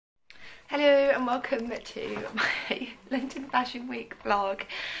Hello and welcome to my London Fashion Week vlog.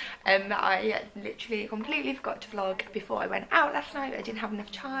 I literally completely forgot to vlog before I went out last night. I didn't have enough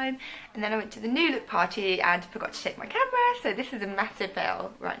time, and then I went to the new look party and forgot to take my camera, so this is a massive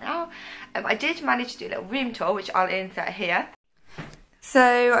fail right now. I did manage to do a little room tour, which I'll insert here.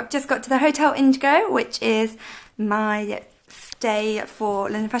 So I've just got to the Hotel Indigo, which is my stay for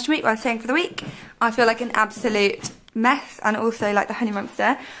London Fashion Week, where I'm staying for the week. I feel like an absolute mess, and also like the honey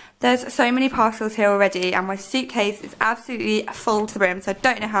monster. There's so many parcels here already, and my suitcase is absolutely full to the brim, so I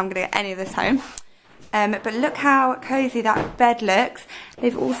don't know how I'm going to get any of this home. But look how cosy that bed looks.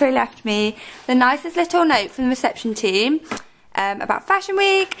 They've also left me the nicest little note from the reception team about Fashion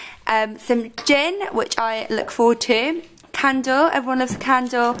Week, some gin, which I look forward to, candle, everyone loves a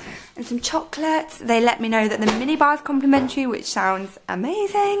candle, and some chocolates. They let me know that the mini bar is complimentary, which sounds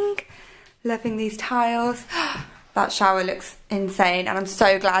amazing. Loving these tiles. That shower looks insane, and I'm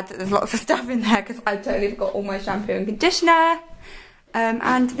so glad that there's lots of stuff in there because I totally forgot all my shampoo and conditioner.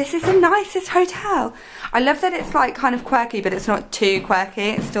 And this is the nicest hotel. I love that it's like kind of quirky, but it's not too quirky.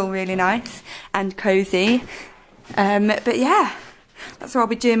 It's still really nice and cozy. But yeah, that's where I'll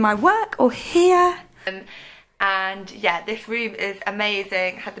be doing my work, or here. And yeah, this room is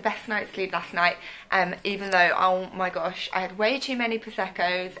amazing. Had the best night's sleep last night, even though, oh my gosh, I had way too many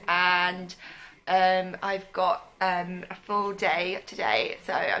Prosecco's, and I've got a full day today,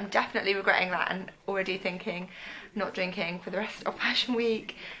 so I'm definitely regretting that and already thinking not drinking for the rest of Fashion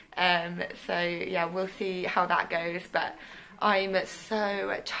Week. So yeah, we'll see how that goes, but I'm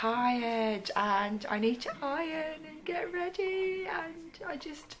so tired and I need to iron and get ready, and I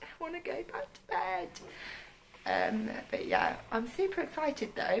just want to go back to bed. But yeah, I'm super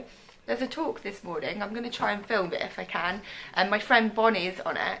excited though. There's a talk this morning. I'm going to try and film it if I can, and my friend Bonnie's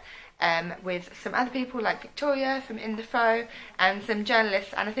on it. With some other people like Victoria from In The Fro and some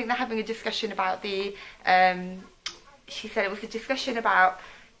journalists, and I think they're having a discussion about the, she said it was a discussion about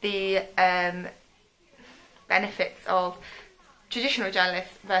the benefits of traditional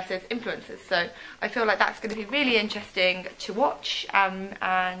journalists versus influencers. So I feel like that's going to be really interesting to watch,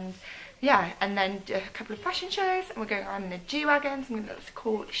 and yeah, and then do a couple of fashion shows, and we're going around in a G-Wagon, some lots of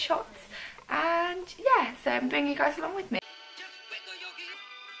cool shots, and yeah, so I'm bringing you guys along with me.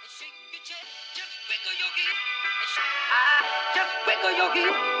 Wiggle your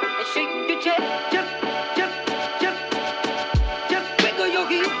hip and shake your chest. Just wiggle your hip and shake your chest. Just wiggle your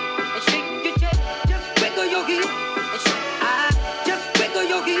hip and shake. Just wiggle your hip and shake your chest. Just wiggle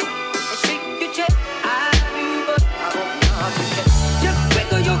your hip and shake your chest. Just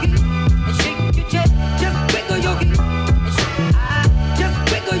wiggle your hip and shake. Just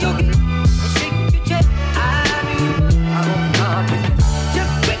wiggle your hip and shake your chest. Just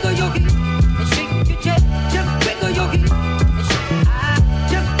wiggle your hip and shake your chest. Just wiggle your hip.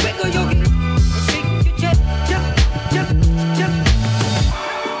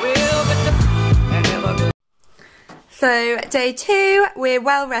 So day 2, we're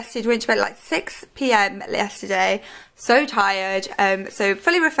well rested. We went to bed at like 6 PM yesterday. So tired, so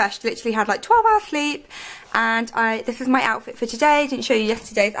fully refreshed. Literally had like 12 hours sleep, and this is my outfit for today. Didn't show you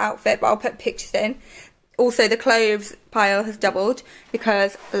yesterday's outfit, but I'll put pictures in. Also, the clothes pile has doubled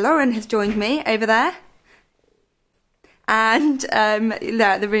because Lauren has joined me over there, and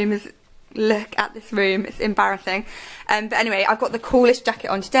yeah, the room is. Look at this room, it's embarrassing. But anyway, I've got the coolest jacket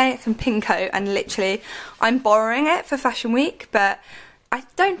on today. It's from Pinko, and literally I'm borrowing it for Fashion Week, but I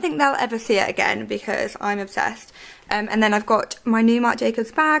don't think they'll ever see it again because I'm obsessed. And then I've got my new Marc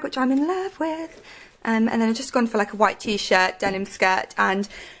Jacobs bag, which I'm in love with. And then I've just gone for like a white t-shirt, denim skirt, and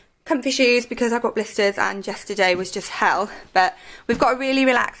comfy shoes because I've got blisters, and yesterday was just hell. But we've got a really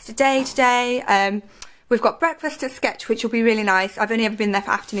relaxed day today. We've got breakfast at Sketch, which will be really nice. I've only ever been there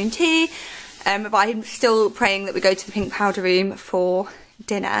for afternoon tea, but I'm still praying that we go to the Pink Powder Room for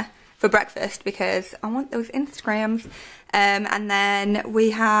dinner, for breakfast, because I want those Instagrams. And then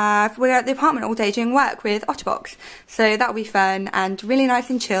we're at the apartment all day doing work with Otterbox, so that'll be fun and really nice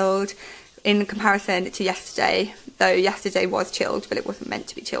and chilled in comparison to yesterday, though yesterday was chilled, but it wasn't meant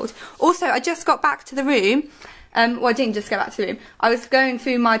to be chilled. Also, I just got back to the room. Well, I didn't just go back to the room. I was going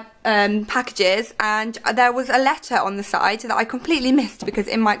through my packages, and there was a letter on the side that I completely missed because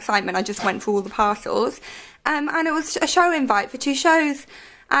in my excitement I just went through all the parcels. And it was a show invite for 2 shows.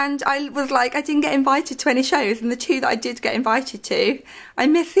 And I was like, I didn't get invited to any shows, and the 2 that I did get invited to, I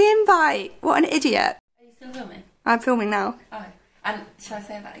missed the invite. What an idiot. Are you still filming? I'm filming now. Oh, and shall I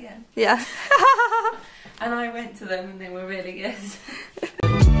say that again? Yeah. And I went to them and they were really good.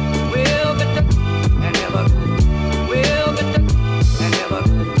 We'll get the and never we'll get the and never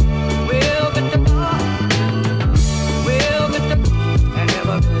we'll get the we'll get the and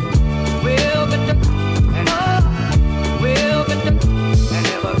never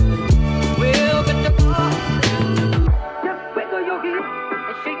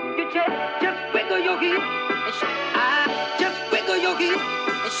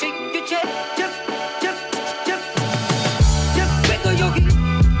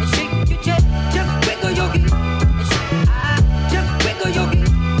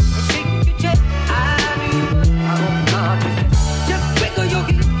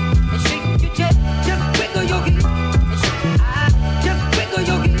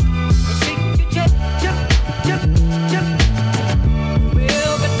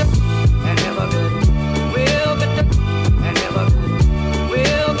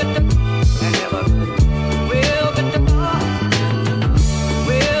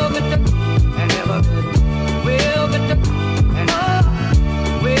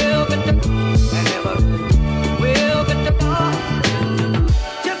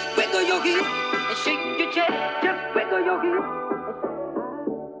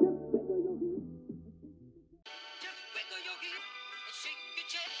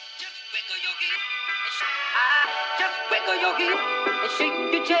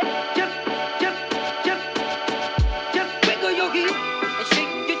shake your chest. Just wiggle your hips and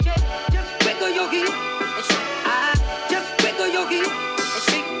shake your chest. Just wiggle your hips and shake. Just wiggle your hips and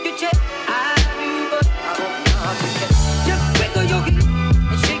shake your chest. Just wiggle your hips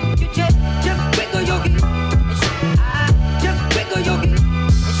and shake your chest. Just wiggle your hips and shake. Just wiggle your hips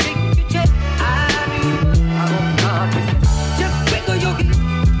and shake your chest. Just wiggle your hips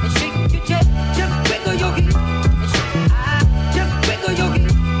and shake your chest. Just wiggle your hips and shake. Just wiggle your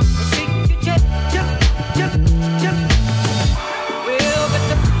hips and shake your chest. Just. We'll get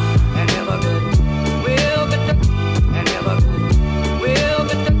the and never good. We'll get the and never good. We'll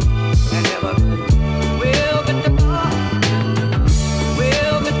get the and never good. We'll get the.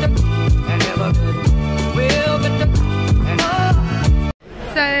 We'll get the and never good. We'll get the and.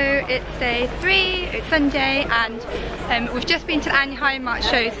 So it's day 3, it's Sunday, and we've just been to the Anya Hindmarch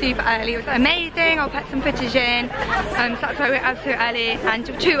show super early. It was amazing. I'll put some footage in, so that's why we're up so early, and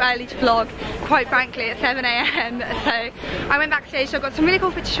too early to vlog, quite frankly, at 7 AM. So I went backstage, so I got some really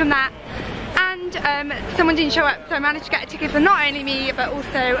cool footage from that, and someone didn't show up, so I managed to get a ticket for not only me but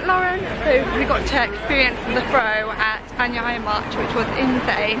also Lauren, so we got to experience the throw at Anya Hindmarch, which was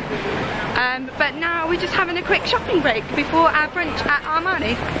insane. But now we're just having a quick shopping break before our brunch at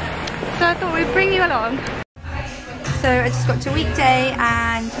Armani, so I thought we'd bring you along. So I just got to Weekday,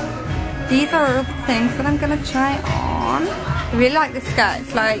 and these are all the things that I'm going to try on. I really like the skirt,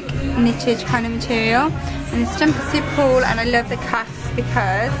 it's like knitted kind of material, and this jumper's super cool, and I love the cuffs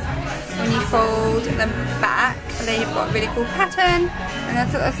because when you fold them back, they've got a really cool pattern, and I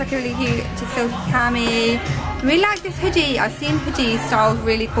thought that's like a really cute, just silky cami. I really like this hoodie. I've seen hoodie styles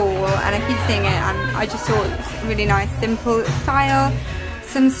really cool, and I keep seeing it, and I just thought it was a really nice, simple style.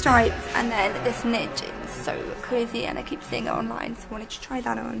 Some stripes, and then this knit is so crazy, and I keep seeing it online, so I wanted to try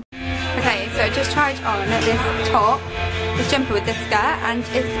that on. Okay, so I just tried on this top, this jumper with this skirt, and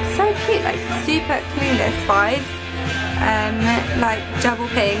it's so cute, like super clueless vibes. Like double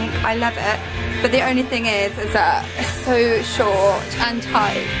pink, I love it, but the only thing is that it's so short and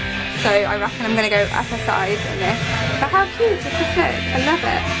tight, so I reckon I'm going to go up a size in this. But how cute does this look? I love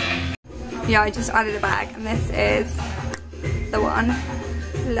it. Yeah, I just added a bag, and this is the one.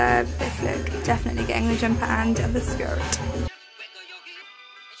 Love this look. Definitely getting the jumper and the skirt.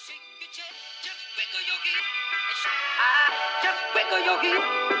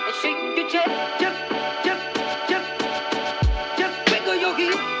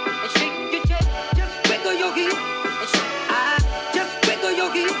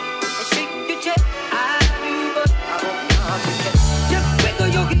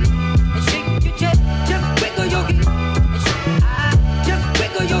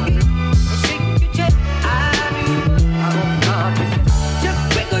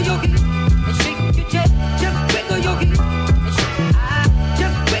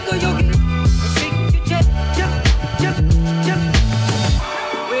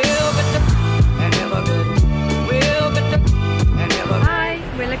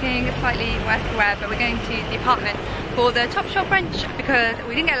 But we're going to the apartment for the Top Shop brunch because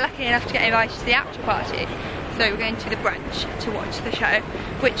we didn't get lucky enough to get invited to the actual party, so we're going to the brunch to watch the show,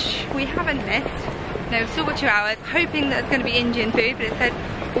 which we haven't missed. No, we've still got 2 hours, hoping that it's going to be Indian food, but it said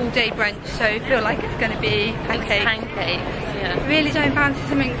all day brunch, so I feel like it's going to be pancakes. Yeah. Really don't fancy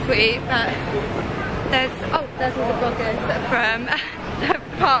something sweet, but there's all the bloggers from the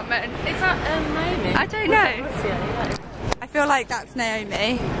apartment. Is that Naomi? I don't know. I feel like that's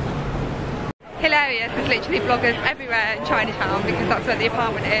Naomi. Hilarious, there's literally bloggers everywhere in Chinatown because that's where the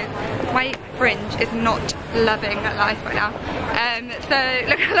apartment is. My fringe is not loving life right now. So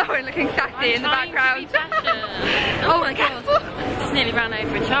look at Lauren looking sassy in the background. Oh my god, just nearly ran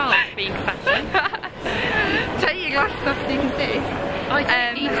over a child being fashion. Take your glasses off so you can see. I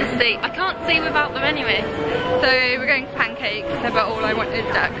don't need to see. I can't see without them anyway. So we're going for pancakes, but all I want is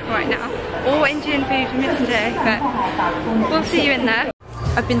duck right now. Or Indian food from yesterday, but we'll see you in there.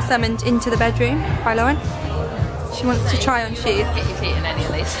 I've been summoned into the bedroom by Lauren. She wants to try on shoes. Get your feet in any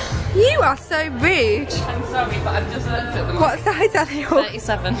of these. You are so rude. I'm sorry, but I've just looked at them. What size are they all?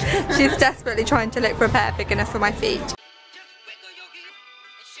 37. She's desperately trying to look for a pair big enough for my feet.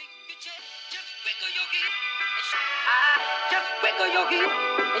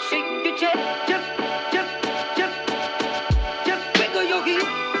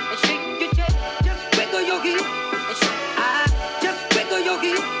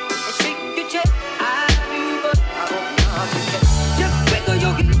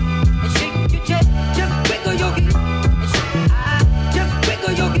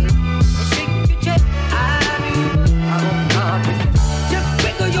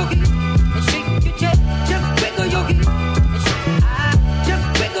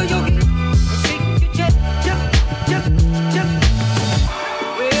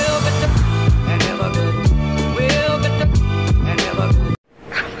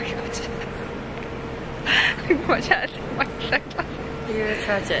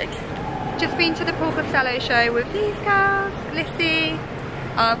 Tragic. Just been to the Paul Costello show with these girls, Lissy,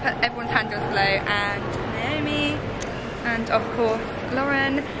 I'll put everyone's handles below, and Naomi, and of course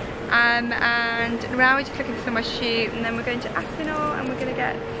Lauren. And now we're just looking for somewhere to shoot, and then we're going to Aspinall and we're going to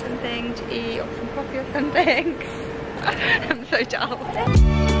get something to eat or some coffee or something. I'm so dull.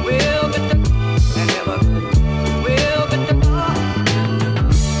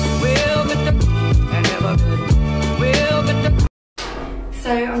 So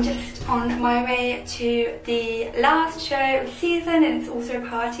I'm just on my way to the last show of the season, and it's also a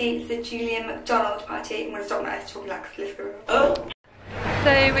party. It's the Julian McDonald party. I'm going to stop my eyes talking like a little. So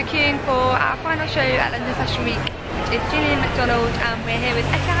we're queuing for our final show at London Fashion Week, which is Julian McDonald, and we're here with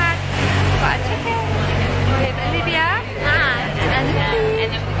Etihad. We've got a ticket. We're with Olivia and Lucy.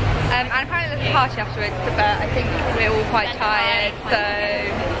 And apparently there's a party afterwards, but I think we're all quite tired, so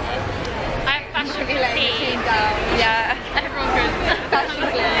I have fashion we'll be letting the team fatigue. down. Yeah, Everyone goes fashion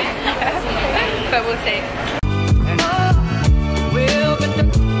blues. But we'll see.